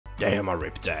Damn, I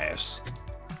ripped ass.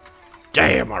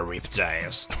 Damn, I ripped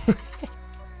ass.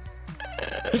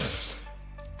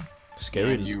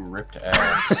 Scary. Man, you ripped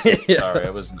ass. Yeah. Sorry,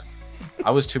 I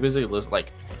was too busy listening.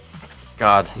 Like,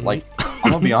 God, like,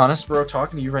 I'm gonna be honest, bro.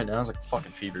 Talking to you right now is like a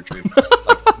fucking fever dream.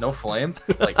 Like, no flame.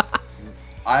 Like,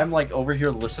 I'm like over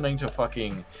here listening to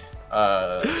fucking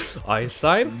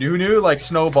Einstein? Nunu, like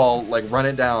Snowball, like run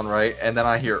it down, right? And then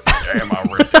I hear, damn, I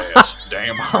ripped ass.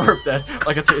 Damn, I ripped ass.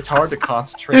 Like, it's hard to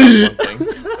concentrate on one thing.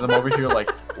 And I'm over here like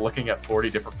looking at 40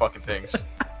 different fucking things.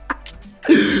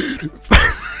 You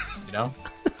know?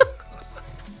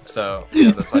 So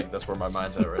yeah, that's where my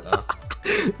mind's at right now.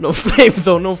 No flame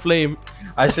though, no flame.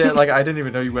 I said like I didn't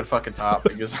even know you went fucking top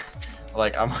because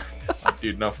like I'm like,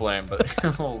 dude, no flame, but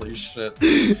holy shit.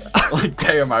 Like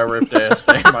damn, I ripped ass.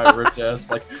 Damn, I ripped ass.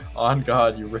 Like on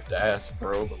God, you ripped ass,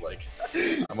 bro. But like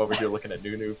I'm over here looking at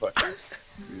Nunu fucking.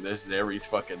 Dude, this is Aries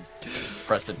fucking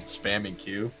pressing spamming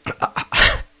Q.